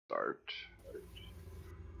Start.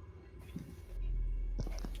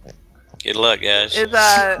 Good luck, guys. Is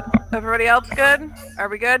everybody else good? Are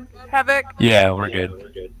we good, Havoc? Yeah, we're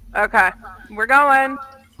good. Okay, we're going.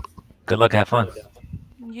 Good luck, have fun.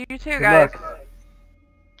 You too, guys.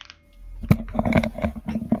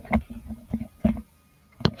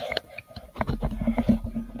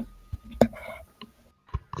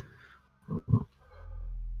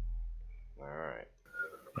 Alright.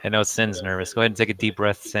 I know Sin's nervous. Go ahead and take a deep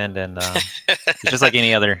breath, Sin, and it's just like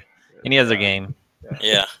any other game.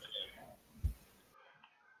 Yeah.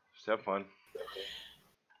 Just have fun.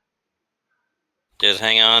 Just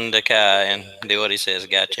hang on to Kai and do what he says.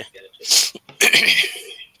 Gotcha.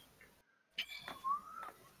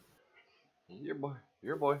 Your boy.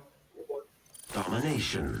 Your boy.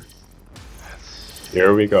 Domination.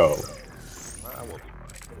 Here we go. I will be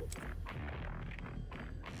fine.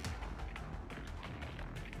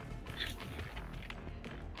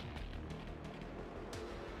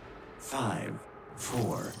 5,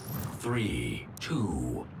 4, 3,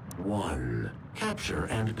 2, 1. Capture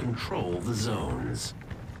and control the zones.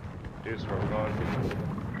 Dudes, where we going?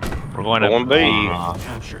 We're going to 1B.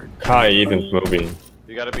 Captured. Kai isn't moving.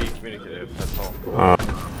 You gotta be communicative, that's all.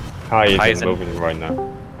 Kai Kai isn't isn't- moving right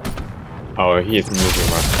now. Oh, he is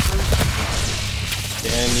moving right.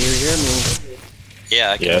 Can you hear me?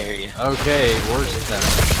 Yeah, I can Yes. hear you. Okay, worse then.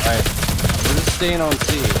 Alright, we're just staying on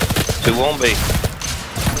C. 2 won't be.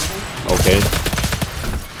 Okay.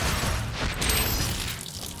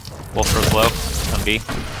 Wolf goes low on B.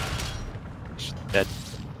 Dead.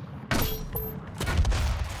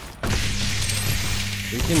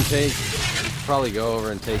 We can probably go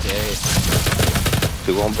over and take A.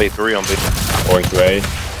 2 won't be, 3 on B. Going to A.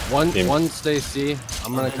 Team. One stay C.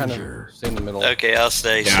 I'm gonna kind of stay in the middle. Okay, I'll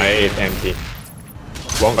stay. Yeah, A is empty.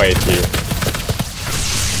 One guy is here.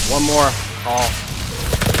 One more. Call.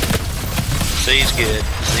 C's good.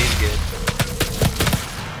 C's good.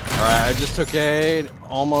 Alright, I just took A.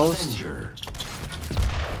 Almost. Danger.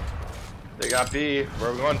 They got B. Where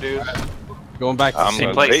are we going, dudes? Going back to C.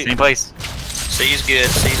 Same place. Same place. C's good.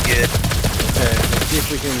 C's good. Okay, let's see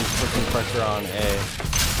if we can put some pressure on A.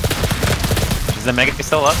 Is the Mega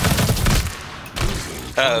still up?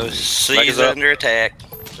 Oh, C's under attack.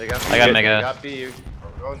 They got B. I got They Mega. got B.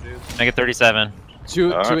 Where we going, dudes? Mega 37.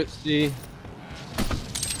 Two at C.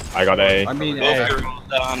 I got A. I mean Wolf A.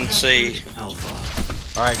 girls on C.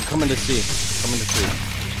 Alpha. Alright, coming to C. Coming to C.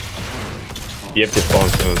 You have to spawn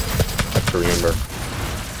soon. I have to remember.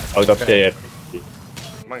 I'll just stay at.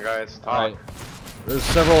 Come on, guys. Talk. Alright. There's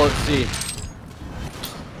several at C.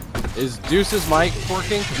 Is Deuce's mic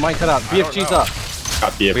working? His mic cut out. BFG's know. up.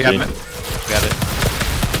 Got BFG. We have it. We have it.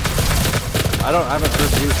 I haven't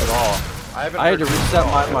heard Deuce at all. I haven't I had to heard reset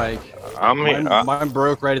my mic. Mine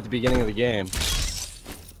broke right at the beginning of the game.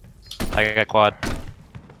 I got quad.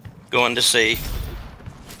 Going to C.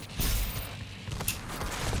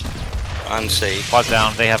 On C. Quad's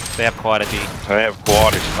down. They have quad at B. I have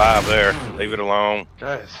quad, it's 5 there. Leave it alone.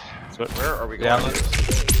 Guys, So- where are we going? Yeah.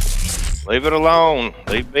 dudes? Leave it alone.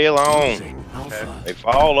 Leave me alone. Losing Alpha. They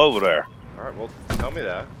fall over there. Alright, well, tell me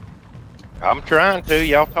that. I'm trying to.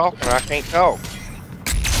 Y'all talking. I can't talk.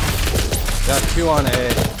 Got 2 on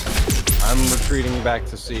A. I'm retreating back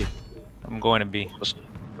to C. I'm going to B.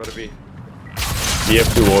 Go to B.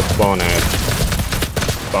 BF2 will spawn at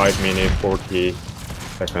 5 minutes 40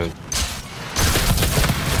 seconds.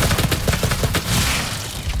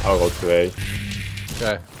 I'll go to A.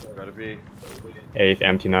 Okay. Go to B. A is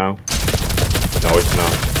empty now. No, it's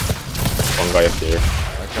not. One guy is here.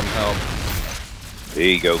 I come help.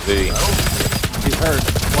 B, go B. He's hurt.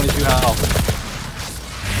 22 health.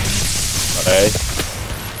 Got A.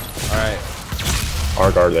 Alright.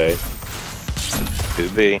 Hard guard A.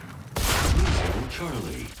 2B. Losing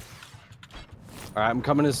Charlie. Alright, I'm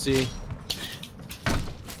coming to C. Go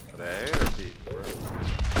to A or B?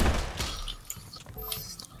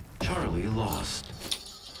 Charlie lost.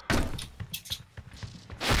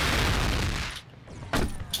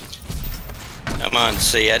 I'm on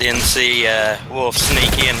C. I didn't see Wolf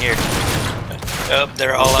sneak in here. Oh,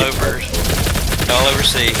 they're all over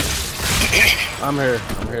C. I'm here.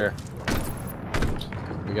 I'm here.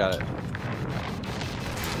 We got it.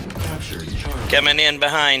 Captured Charlie. Coming in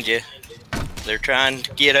behind you. They're trying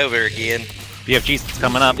to get over again. BFG's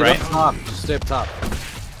coming up, Get right? up top. Just stay up top.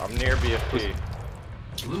 I'm near BFP.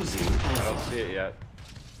 Losing I don't Alpha. see it yet.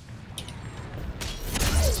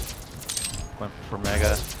 Went for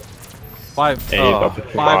Mega.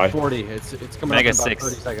 540. It's coming Mega up in about 6.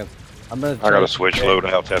 30 seconds. I'm gonna. I try gotta to- switch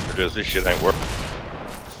loadouts after this. This shit ain't working.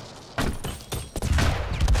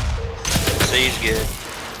 C's good.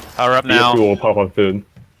 Power up now. BF2 will pop up soon.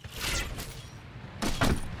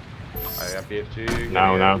 BFG.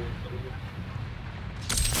 Now, now.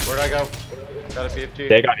 Where'd I go? Got a BFG.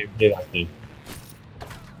 They got hit, I think.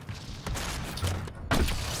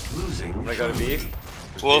 Losing. I go to B.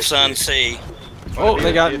 Wolf's on C. Oh,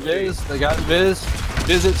 they got Viz. They got Viz.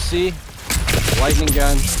 Viz at C. Lightning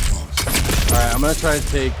gun. Alright, I'm gonna try to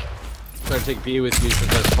take B with you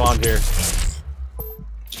since I spawned here.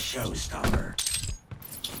 Showstopper.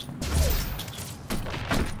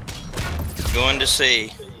 Going to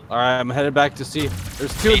C. Alright, I'm headed back to C.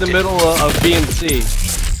 There's two in the middle of B and C.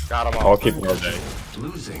 Got him I'll all. keep all day.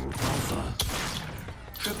 Losing Alpha.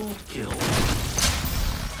 Triple kill.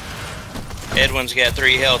 Edwin's got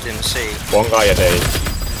 3 health in C. One guy a day.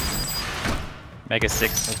 Mega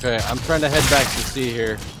 6. Okay, I'm trying to head back to C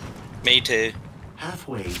here. Me too.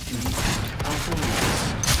 Halfway to Alpha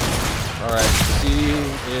lost. Alright, C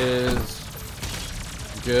is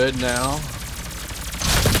good now.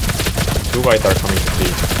 2 guys are coming to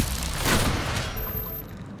C.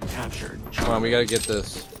 Captured. Come on, we gotta get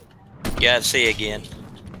this. Got C again.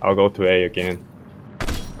 I'll go to A again.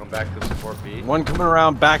 Going back to support B. One coming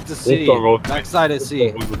around back to C. Let's go. Back side of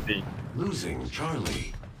C. Go to C. Losing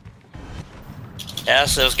Charlie.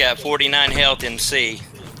 Asso's got 49 health in C.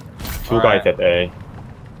 2 guys at A.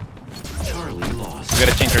 Charlie lost. We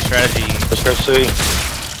gotta change our strategy. Let's go see.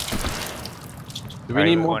 Do we Alright,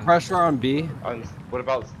 need more one. pressure on B? What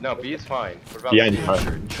about no? B is fine. What about Behind C? you.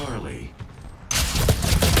 Captured Charlie.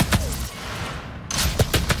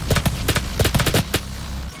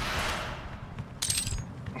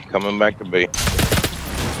 Coming back to B.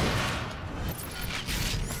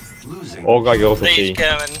 Losing. All guys go to C's C.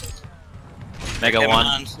 coming. Mega Coming 1.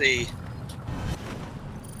 on C.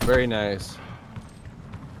 Very nice.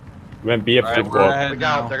 When BFG Alright, we're block. ahead Look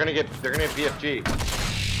out! now. They're gonna get BFG.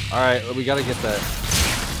 Alright, we gotta get that.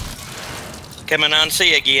 Coming on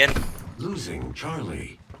C again. Losing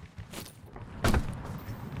Charlie.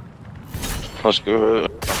 Let's go.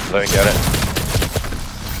 They got it.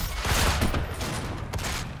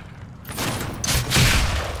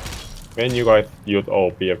 When you guys use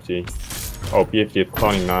all BFG. Oh, BFG is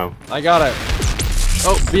spawning now. I got it.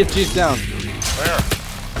 Oh, BFG's down. Where?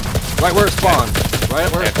 Right where it spawned.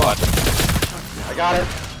 Right where it spawned. I got it.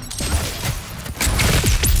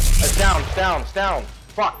 It's down. It's down. It's down.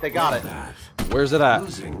 Fuck! They got it. That. Where's it at?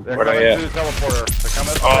 Losing. They're Where coming they to the teleporter. They're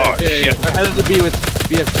coming. Oh, Okay, shit. I'm headed to B with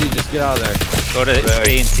BFG. Just get out of there. Go to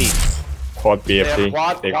A and C. Quad They BFG. have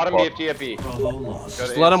quad They and quad. BFG at B. Bravo lost. Go to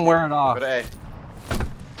Just A. let them wear it off. Go to A.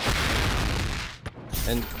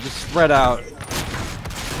 And just spread out.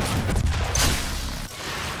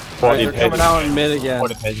 Quad Alright, is they're coming heading. out in mid again.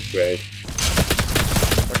 Quad is heading to A.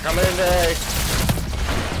 They're coming into A.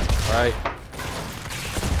 Alright.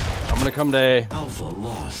 I'm gonna come to A. Alpha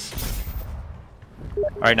lost.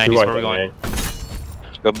 Alright, 90s, 2 where guys are we at going? A.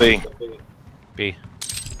 Let's go B. B.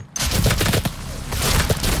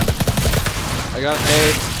 I got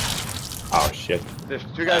A. Oh shit. There's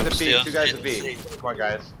 2 guys I'm at B. still 2 guys at B. getting Come on,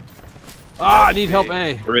 guys. Ah, I need help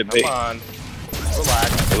A. We're at B. Come on.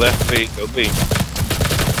 Relax. Go left B. Go B.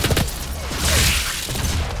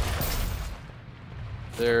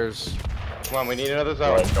 There's Come on. We need another zone.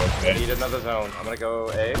 Alright, go to We A. need another zone. I'm gonna go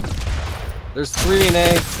A. there's 3 in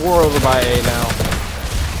A, 4 over by A now.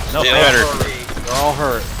 No, Still better. on B. They're all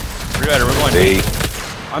hurt. Better, we're going B. B.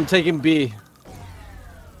 I'm taking B.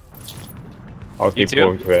 I'll keep too?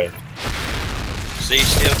 going to A. C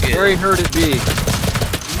still good. Very hurt at B.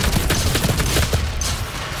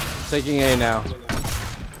 Taking A now.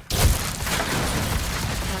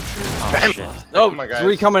 Damn. Oh, Come on, guys.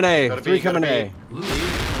 3 coming A. Gotta 3 be, gotta coming A. be. Losing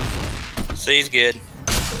Alpha. C's good.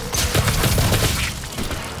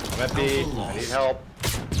 I'm at B. I need help.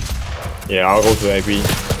 Yeah, I'll go to A, B.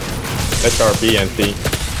 Let's start B and C.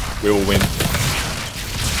 We will win.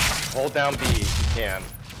 Hold down B if you can.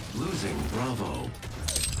 Losing Bravo.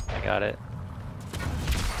 I got it.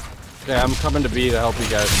 Okay, I'm coming to B to help you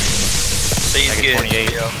guys. C's I get good.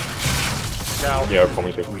 28. Now. Yeah,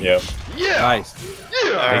 coming to yeah. Yeah. Nice.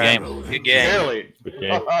 Yeah. Alright, game. Good game. Barely. Good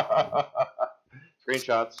game.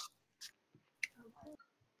 Screenshots.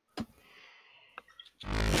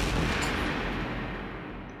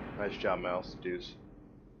 Nice job, Mouse. Deuce.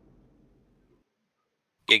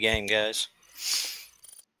 Good game, guys.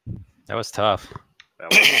 That was tough. That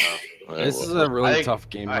was tough. This is a I really think tough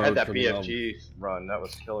game I mode had that for the level. BFG run. That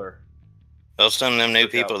was killer. Well, some of them new Look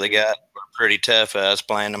out, people they dude. got were pretty tough. I was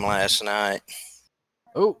playing them last night.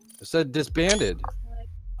 Oh, it said disbanded.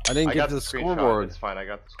 I didn't I get got to the screenshot. scoreboard. It's fine. I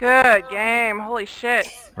got the scoreboard. Good game. Holy shit.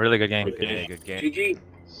 Really good game. Good game. Good game.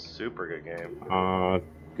 Super good game.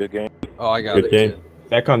 Good game. Oh, I got Good it. game.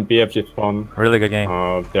 Second BFG spawn. Really good game.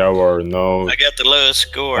 There were no I got the lowest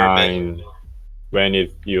score, but sign when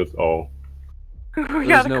it used all. We There's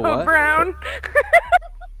gotta no go what? brown.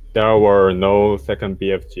 There were no second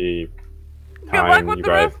BFG Good luck time with you the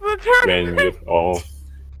guys rest of the when tournament. used all.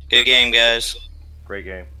 Good game, guys. Great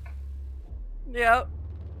game. Yep.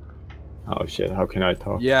 Oh shit! How can I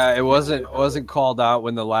talk? Yeah, it wasn't called out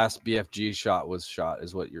when the last BFG shot was shot,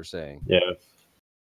 is what you're saying. Yes.